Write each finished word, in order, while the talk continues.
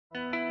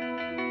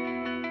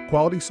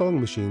Quality Sewing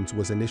Machines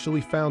was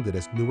initially founded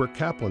as Newark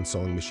Kaplan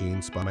Sewing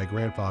Machines by my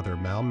grandfather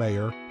Mal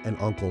Mayer and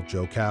uncle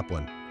Joe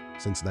Kaplan.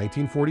 Since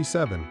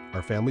 1947,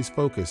 our family's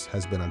focus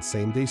has been on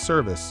same-day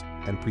service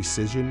and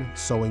precision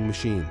sewing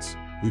machines.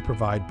 We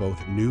provide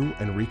both new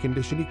and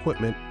reconditioned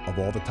equipment of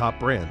all the top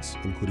brands,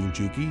 including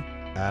Juki,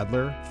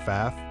 Adler,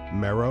 Pfaff,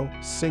 Mero,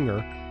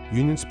 Singer,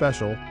 Union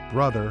Special,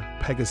 Brother,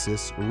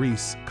 Pegasus,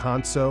 Reese,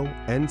 Consew,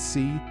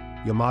 NC,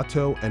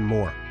 Yamato, and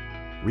more.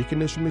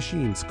 Reconditioned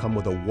machines come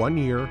with a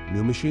 1-year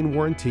new machine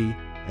warranty,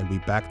 and we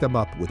back them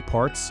up with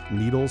parts,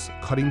 needles,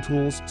 cutting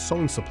tools,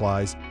 sewing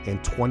supplies, and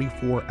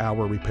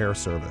 24-hour repair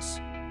service.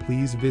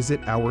 Please visit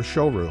our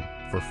showroom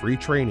for free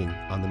training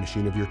on the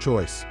machine of your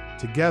choice.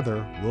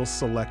 Together, we'll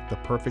select the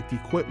perfect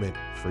equipment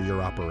for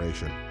your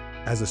operation.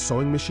 As a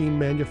sewing machine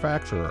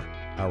manufacturer,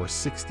 our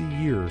 60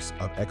 years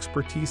of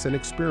expertise and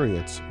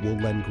experience will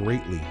lend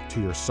greatly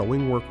to your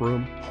sewing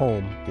workroom,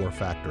 home, or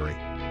factory.